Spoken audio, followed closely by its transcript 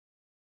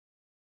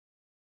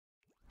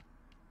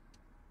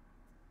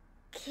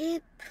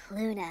Kip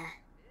Luna.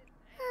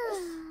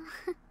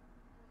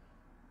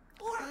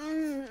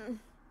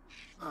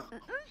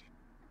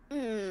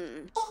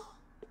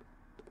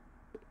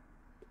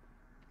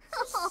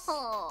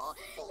 Oh,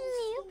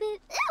 new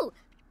bit. Oh,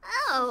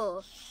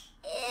 oh,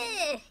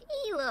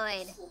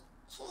 Eloyd.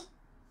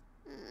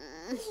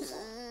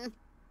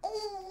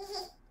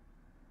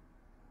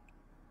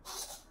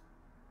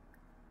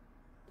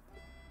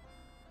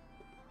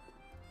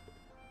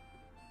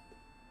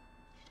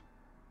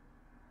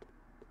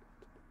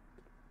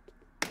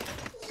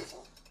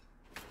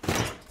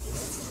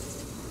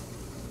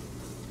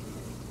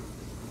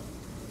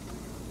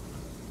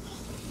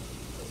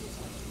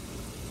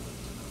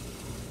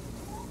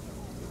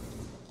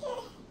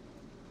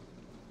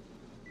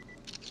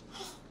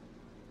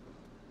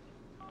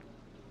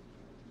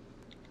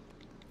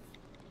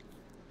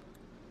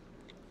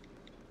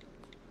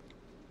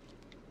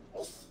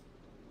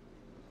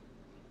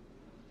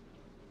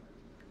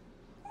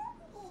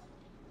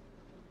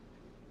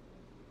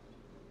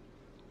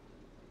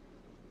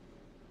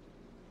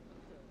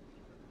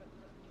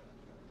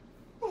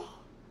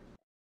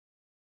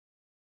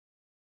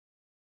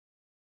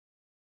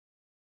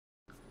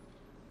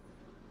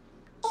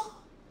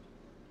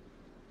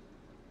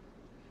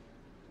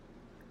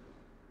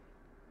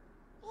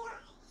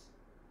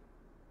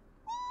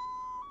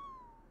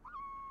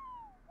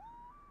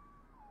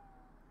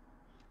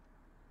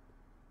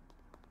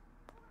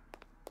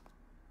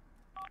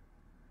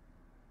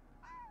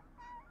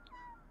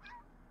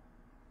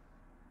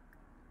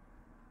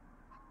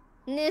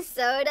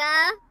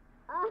 Nusoda.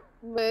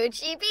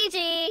 Moochie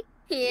Peachy.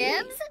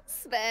 Hibbs.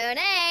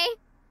 Spoonay.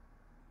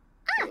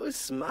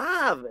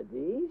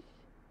 Usmavadish.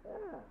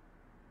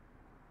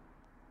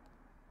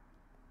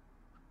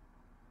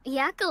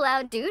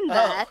 Yakalau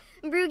Dunba.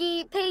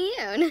 Brugi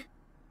Payun.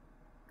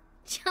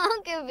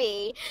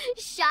 Chonkavi.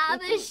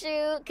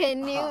 Shabashu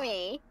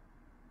Kanumi.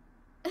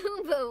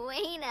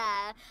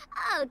 Ubawena.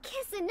 Oh,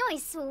 Kissanoi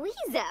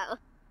Sweezo.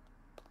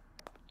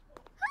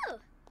 Oh.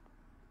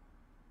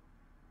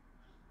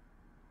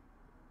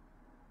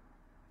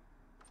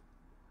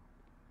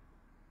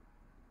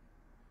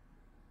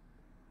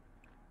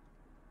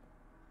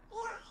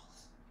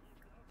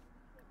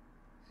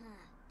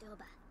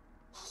 Doba.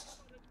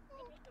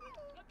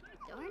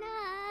 Dorna.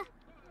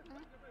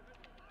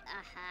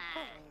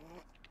 Aha.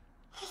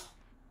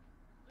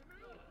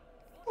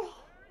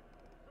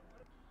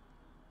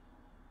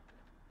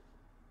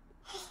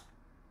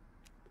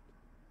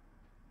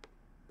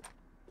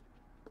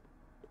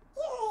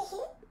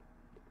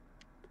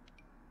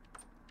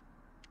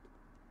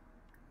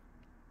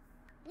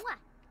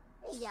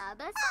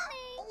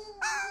 Yabasane.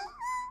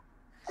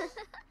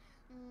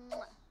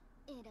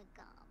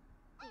 Idagum.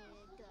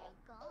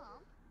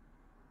 Idagum.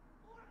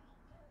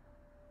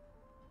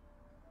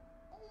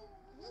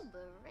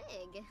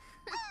 Barig.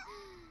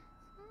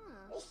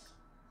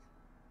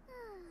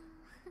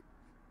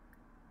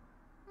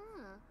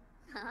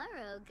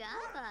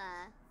 Harogava.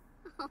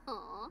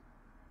 Oh.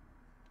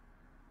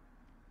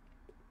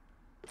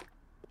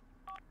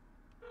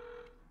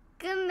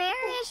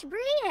 Gamarish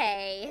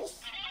Brie.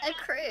 A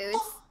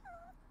cruise.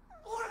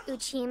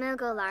 Uchimo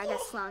Golarga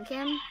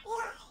Slunkim.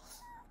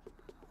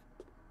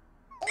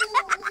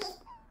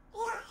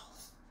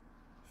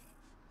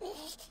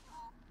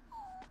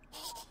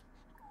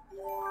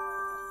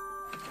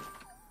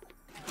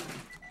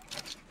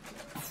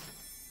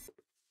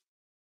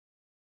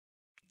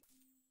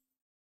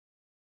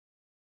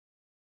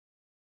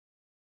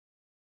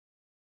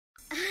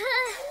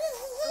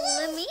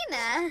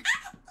 Lamina.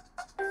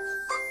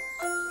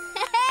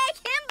 Hey,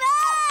 Kimba!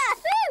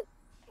 Woo!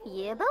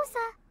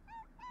 Yabosa.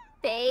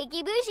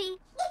 Peggy Bougie.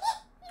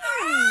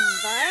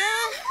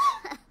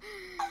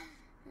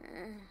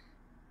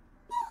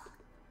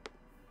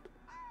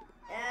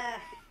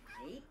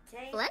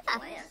 Flippa.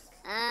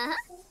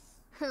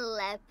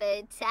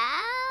 Lepetau.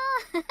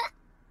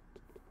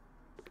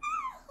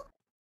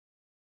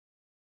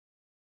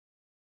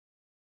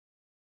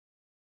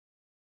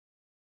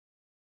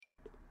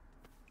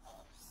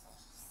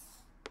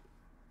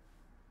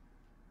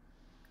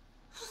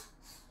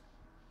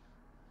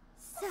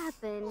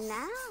 Sappin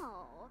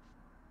now.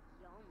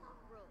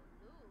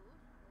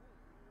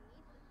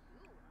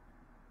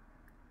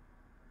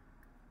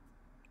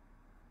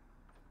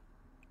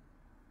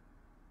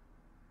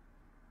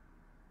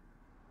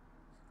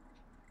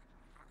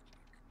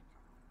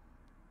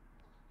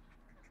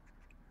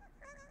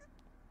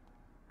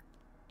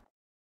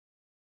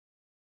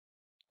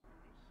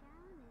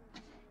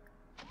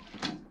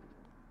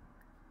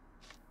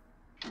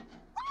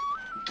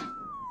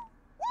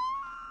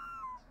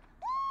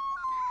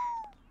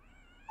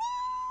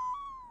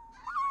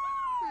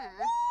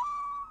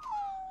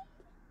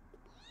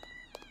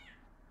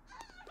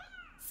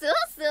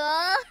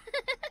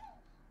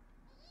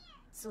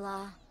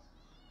 Sla.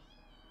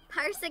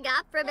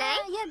 Parsagap Rabe?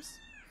 Yibs.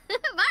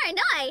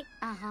 Varanoi.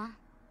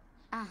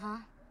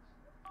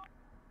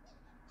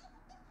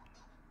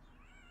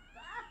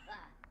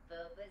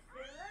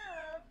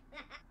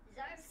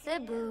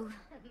 Cebu.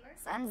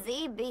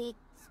 Sanzibi.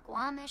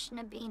 Squamish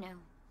Nabinu.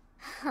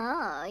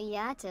 Oh,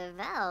 Yata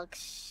Velk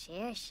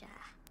Shirsha.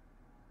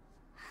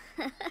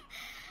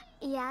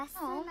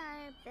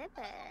 Yasimar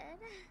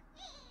Bibid.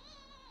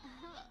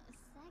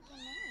 Oh,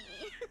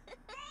 Saganay.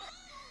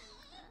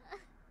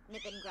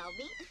 Nippin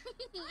Grelby?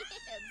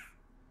 Yes.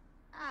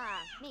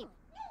 Ah, me.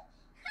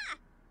 Ha!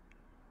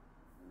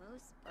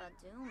 Moose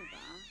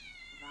Badumba.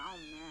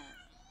 Valmet.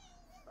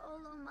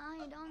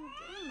 Bolomai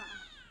Dongduma.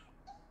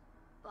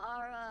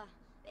 Bara,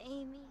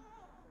 baby.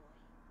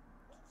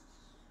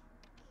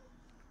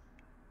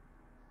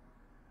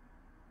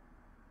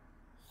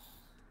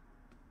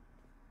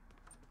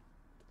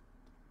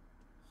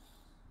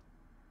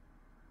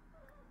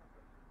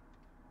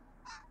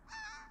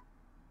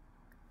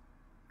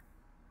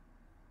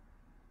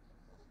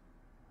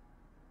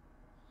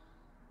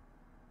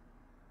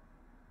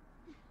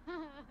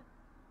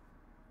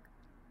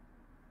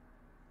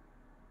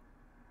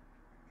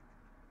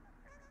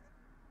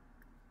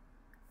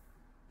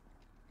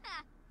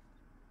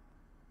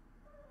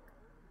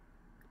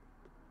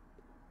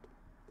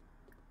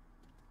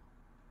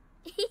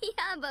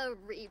 Yaba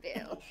Rebu.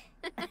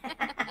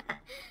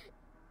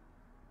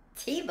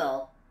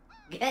 Tebow,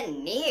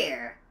 Ganir,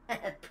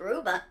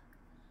 Pruba,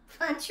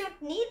 Plantrip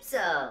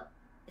Nipso,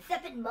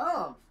 Thepit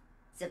Mom,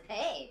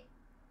 Zapay,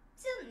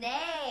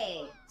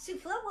 Sune,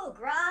 Suflowo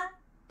Gra,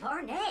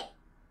 Barnay.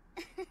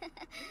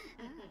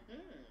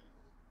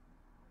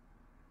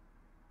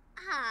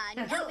 Ah,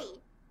 Nobi.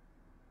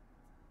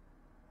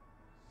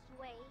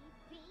 Sway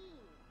B.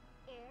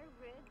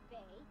 Arid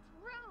Bait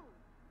Road.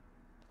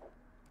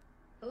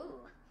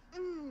 Ooh,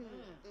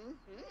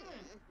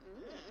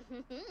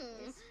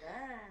 it's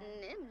fun.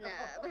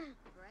 Nibnub.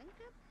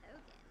 Branka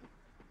Pogan.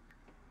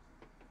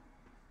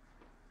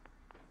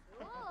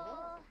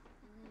 Cool.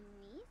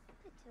 Nice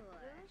Pator.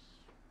 Bush.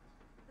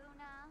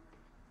 Buna.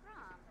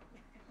 Rom.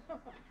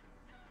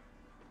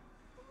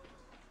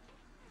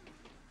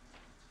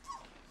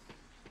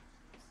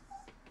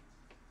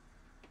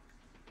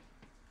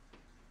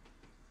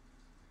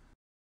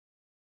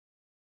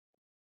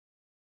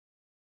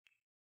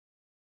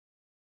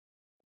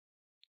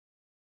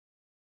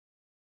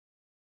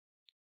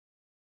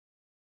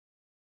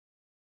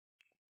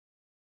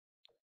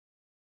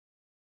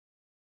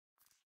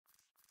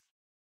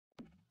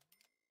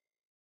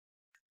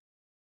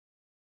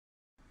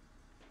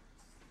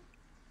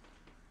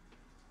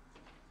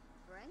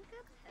 Branka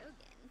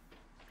Pogan.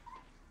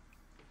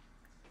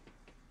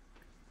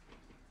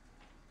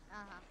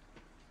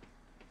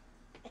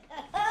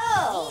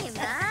 Oh!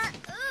 Ema.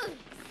 Ooh.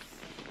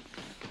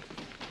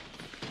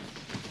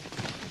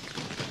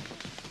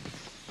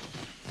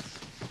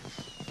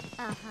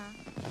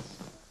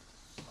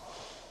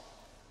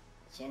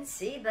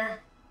 Gensiba.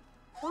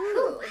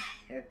 Ooh,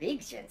 her big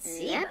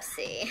Gensiba.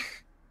 Yepsy.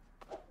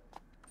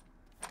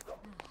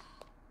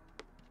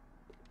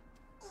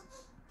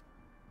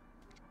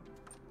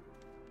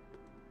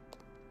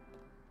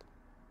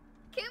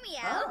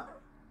 Kumio. Oh,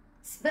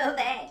 smell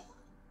that.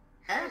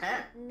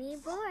 Uh-huh. Me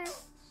boy.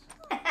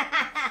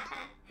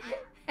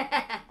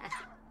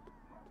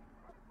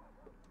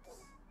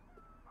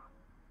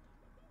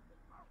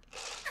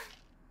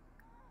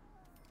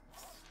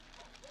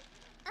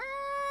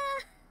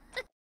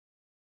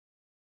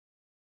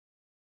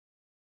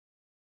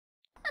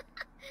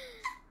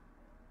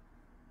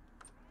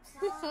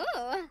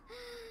 Asna.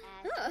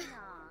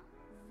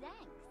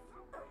 Zanks.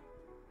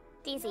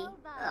 Deezy.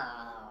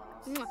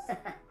 Oh.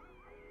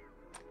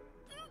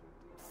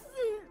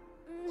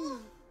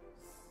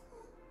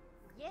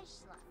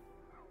 Yishla.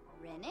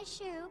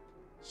 Renishoop.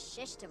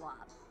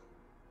 Shishtawab.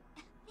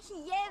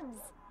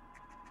 Yibs.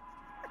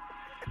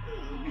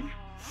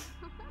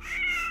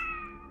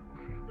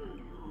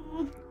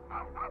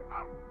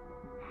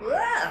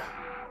 Whoa!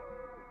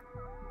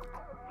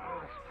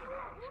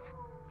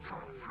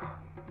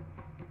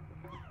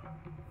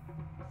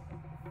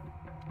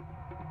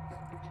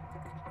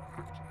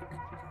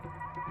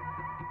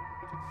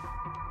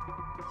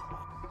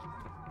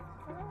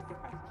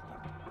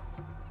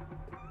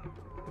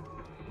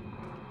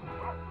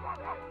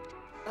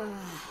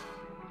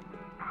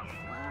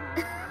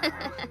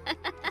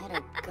 What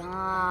a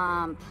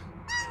gomp.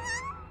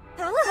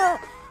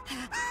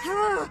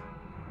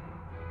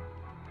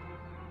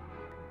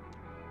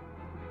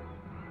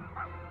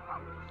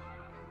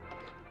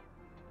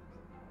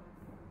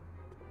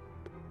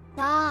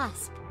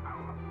 Gasp.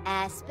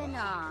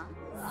 Aspinall.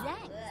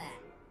 Zank.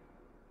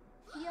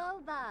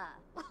 Yoba.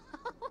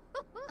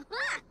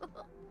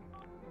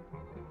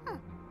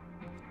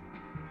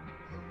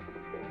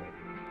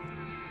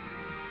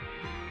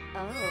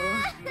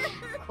 Oh,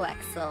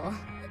 Quexel.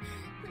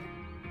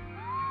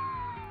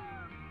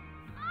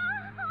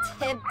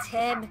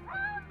 Tib.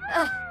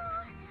 Ugh.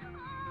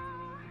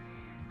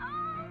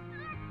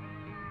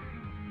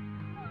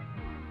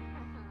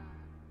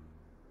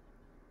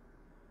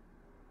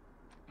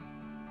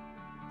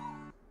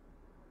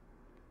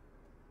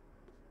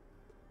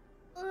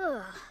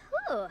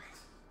 Ooh.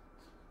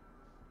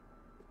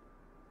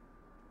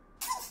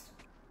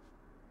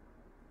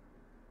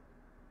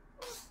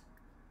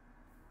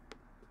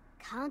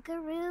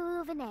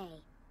 Punkaroo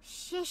Uvene,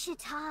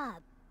 Shishitab,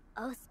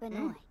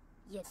 Ospanoi,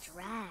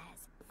 Yadraz,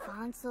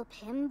 Fonsel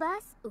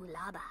Pimbus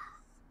Ulaba,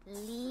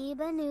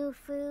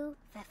 Libanufu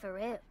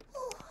Feferu,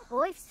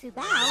 Boif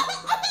Subao,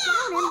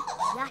 Shannon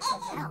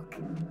Yatavelk,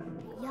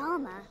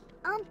 Yalma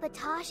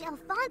Umpatosh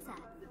Alfonsa,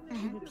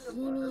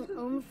 Pini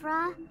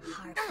Umfra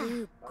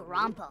Harpu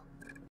Grompel.